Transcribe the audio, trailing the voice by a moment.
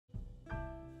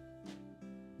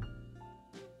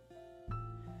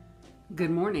Good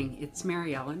morning, it's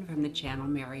MaryEllen from the channel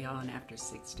MaryEllen After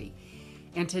 60,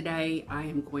 and today I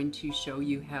am going to show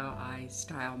you how I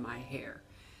style my hair.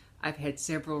 I've had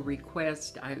several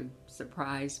requests. I'm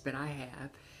surprised, but I have,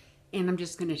 and I'm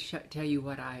just going to tell you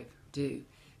what I do.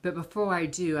 But before I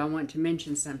do, I want to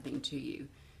mention something to you.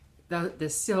 The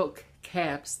silk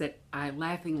caps that I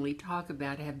laughingly talk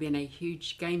about have been a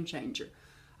huge game changer.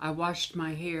 I washed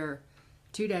my hair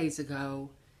 2 days ago,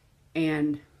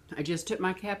 and I just took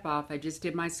my cap off. I just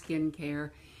did my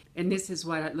skincare, and this is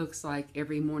what it looks like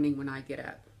every morning when I get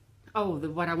up. Oh,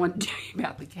 what I want to tell you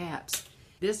about the caps.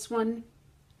 This one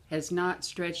has not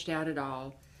stretched out at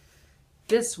all.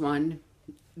 This was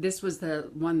the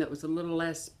one that was a little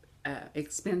less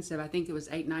expensive. I think it was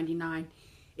 $8.99.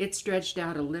 It stretched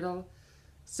out a little,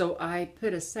 so I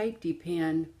put a safety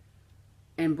pin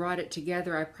and brought it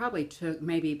together. I probably took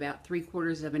maybe about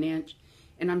 3/4 of an inch,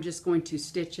 and I'm just going to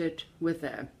stitch it with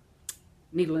a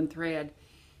needle and thread,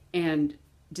 and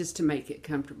just to make it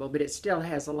comfortable. But it still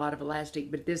has a lot of elastic,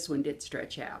 but this one did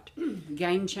stretch out.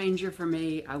 Game changer for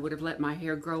me. I would have let my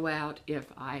hair grow out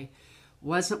if I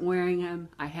wasn't wearing them.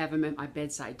 I have them at my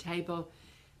bedside table.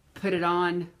 Put it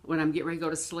on when I'm getting ready to go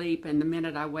to sleep, and the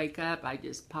minute I wake up, I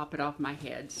just pop it off my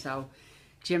head. So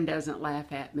Jim doesn't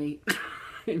laugh at me.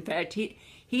 In fact,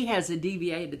 he has a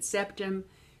deviated septum,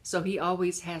 so he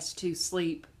always has to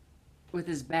sleep with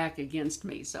his back against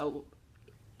me. So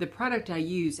the product I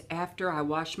use after I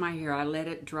wash my hair, I let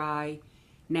it dry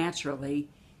naturally,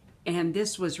 and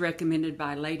this was recommended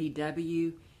by Lady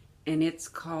W, and it's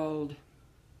called,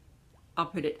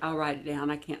 I'll write it down,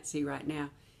 I can't see right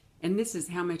now. And this is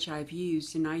how much I've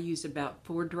used, and I use about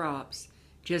 4 drops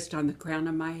just on the crown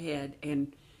of my head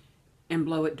and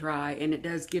blow it dry, and it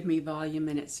does give me volume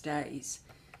and it stays.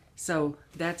 So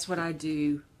that's what I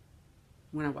do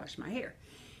when I wash my hair.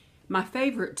 My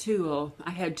favorite tool,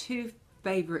 I had 2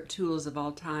 favorite tools of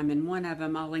all time, and one of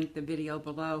them, I'll link the video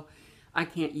below. I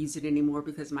can't use it anymore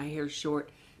because my hair's short,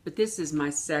 but this is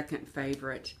my second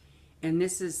favorite, and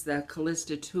this is the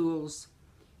Calista Tools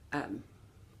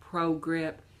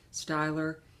ProGrip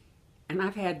Styler, and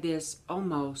I've had this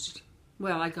almost,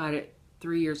 well, I got it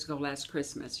 3 years ago last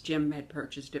Christmas. Jim had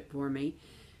purchased it for me.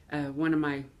 One of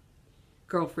my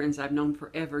girlfriends I've known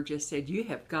forever just said, you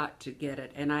have got to get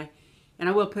it, and I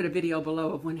will put a video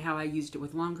below of how I used it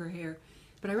with longer hair,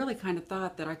 but I really kind of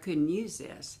thought that I couldn't use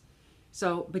this.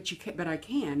 So, but I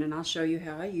can, and I'll show you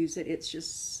how I use it. It's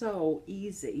just so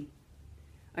easy.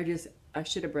 I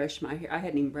should have brushed my hair. I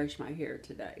hadn't even brushed my hair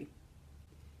today.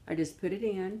 I just put it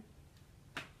in.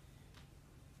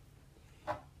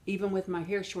 Even with my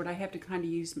hair short, I have to kind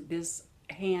of use this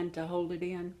hand to hold it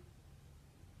in.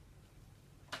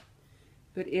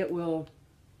 But it will,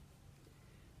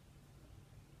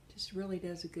 just really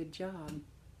does a good job.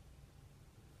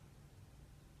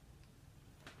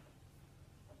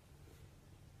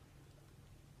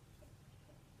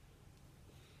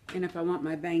 And if I want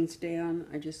my bangs down,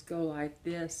 I just go like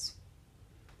this.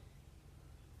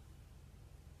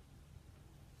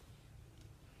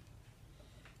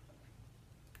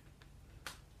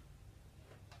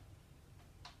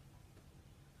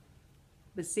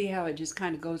 But see how it just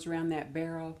kind of goes around that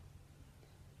barrel?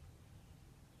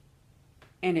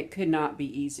 And it could not be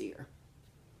easier.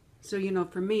 So, you know,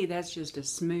 for me, that's just a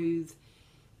smooth,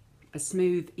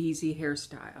 easy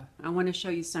hairstyle. I want to show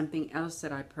you something else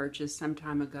that I purchased some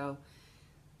time ago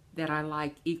that I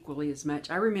like equally as much.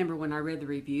 I remember when I read the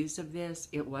reviews of this,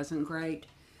 it wasn't great,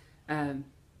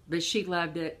 but she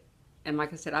loved it. And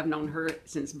like I said, I've known her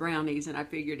since brownies, and I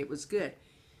figured it was good.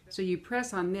 So you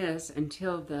press on this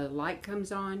until the light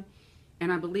comes on,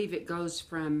 and I believe it goes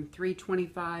from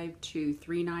 325 to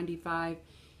 395,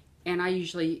 and I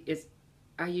usually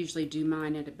do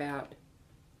mine at about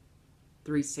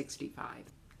 365.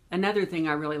 Another thing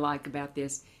I really like about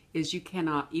this is you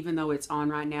cannot, even though it's on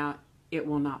right now, it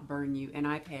will not burn you, and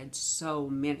I've had so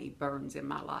many burns in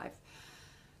my life.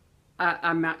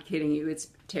 I'm not kidding you, it's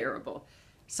terrible.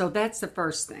 So that's the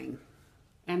first thing.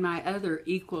 And my other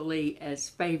equally as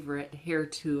favorite hair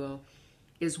tool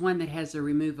is one that has a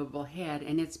removable head,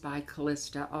 and it's by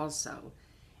Calista also.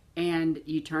 And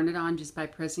you turn it on just by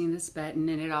pressing this button,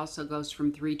 and it also goes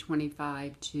from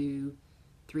 325 to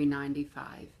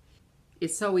 395.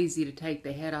 It's so easy to take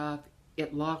the head off.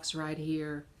 It locks right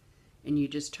here, and you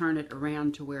just turn it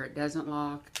around to where it doesn't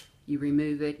lock. You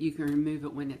remove it. You can remove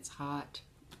it when it's hot,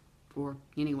 or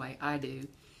anyway, I do.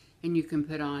 And you can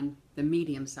put on the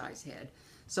medium size head.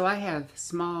 So I have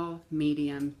small,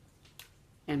 medium,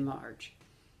 and large.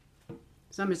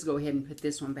 So I'm just going to go ahead and put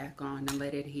this one back on and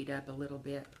let it heat up a little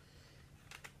bit.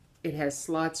 It has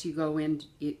slots you go in,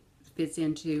 it fits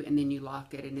into, and then you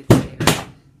lock it and it's there.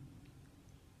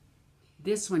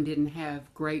 This one didn't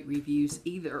have great reviews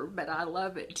either, but I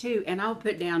love it too. And I'll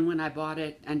put down when I bought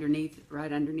it underneath,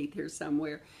 right underneath here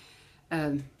somewhere.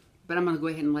 But I'm going to go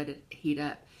ahead and let it heat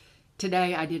up.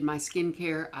 Today I did my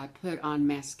skincare. I put on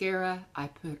mascara. I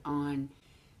put on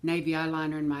navy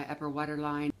eyeliner in my upper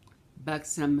waterline.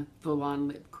 Buxom full-on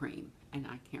lip cream. And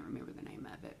I can't remember the name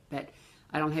of it. But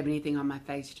I don't have anything on my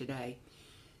face today.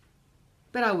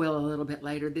 But I will a little bit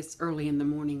later. This early in the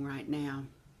morning right now.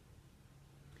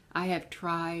 I have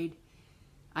tried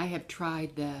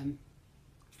the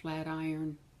flat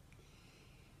iron.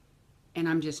 And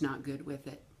I'm just not good with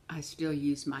it. I still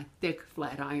use my thick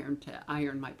flat iron to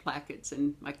iron my plackets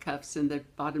and my cuffs and the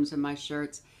bottoms of my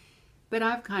shirts. But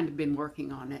I've kind of been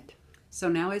working on it. So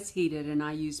now it's heated and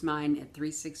I use mine at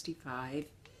 365.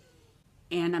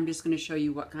 And I'm just going to show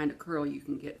you what kind of curl you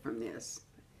can get from this.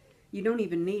 You don't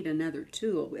even need another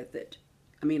tool with it.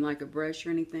 I mean, like a brush or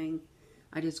anything.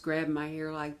 I just grab my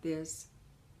hair like this.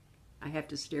 I have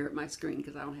to stare at my screen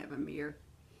because I don't have a mirror.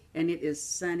 And it is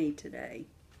sunny today.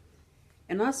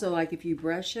 And also, like if you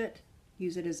brush it,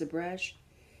 use it as a brush,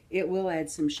 it will add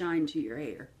some shine to your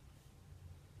hair.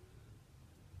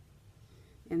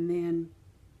 And then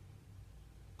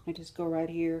I just go right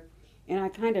here and I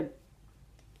kind of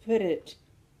put it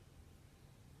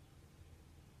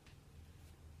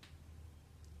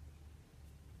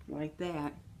like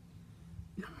that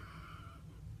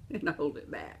and I hold it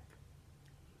back.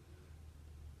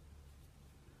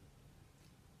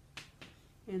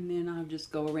 And then I'll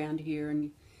just go around here,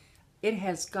 and it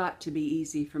has got to be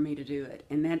easy for me to do it.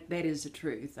 And that is the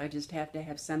truth. I just have to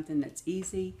have something that's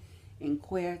easy and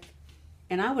quick.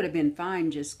 And I would have been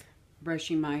fine just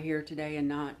brushing my hair today and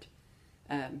not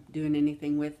doing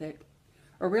anything with it.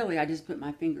 Or really, I just put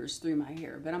my fingers through my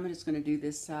hair. But I'm just going to do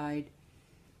this side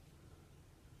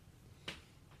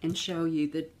and show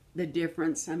you the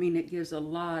difference. I mean, it gives a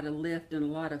lot of lift and a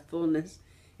lot of fullness.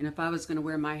 And if I was going to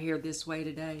wear my hair this way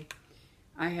today,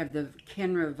 I have the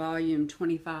Kenra Volume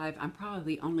 25. I'm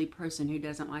probably the only person who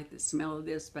doesn't like the smell of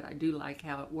this, but I do like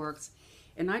how it works.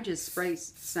 And I just spray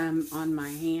some on my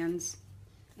hands,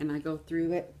 and I go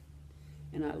through it,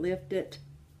 and I lift it,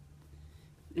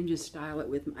 and just style it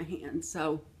with my hands.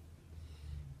 So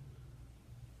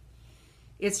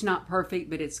it's not perfect,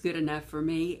 but it's good enough for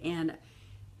me. And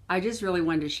I just really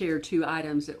wanted to share 2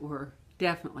 items that were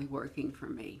definitely working for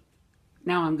me.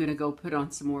 Now I'm going to go put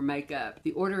on some more makeup.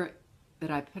 The order that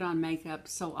I put on makeup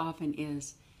so often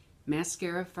is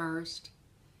mascara first.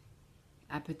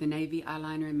 I put the navy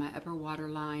eyeliner in my upper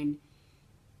waterline.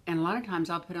 And a lot of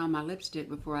times I'll put on my lipstick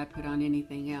before I put on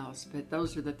anything else. But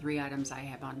those are the 3 items I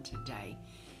have on today.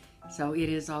 So it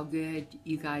is all good.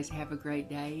 You guys have a great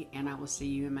day, and I will see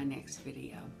you in my next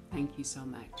video. Thank you so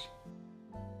much.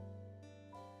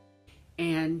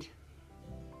 And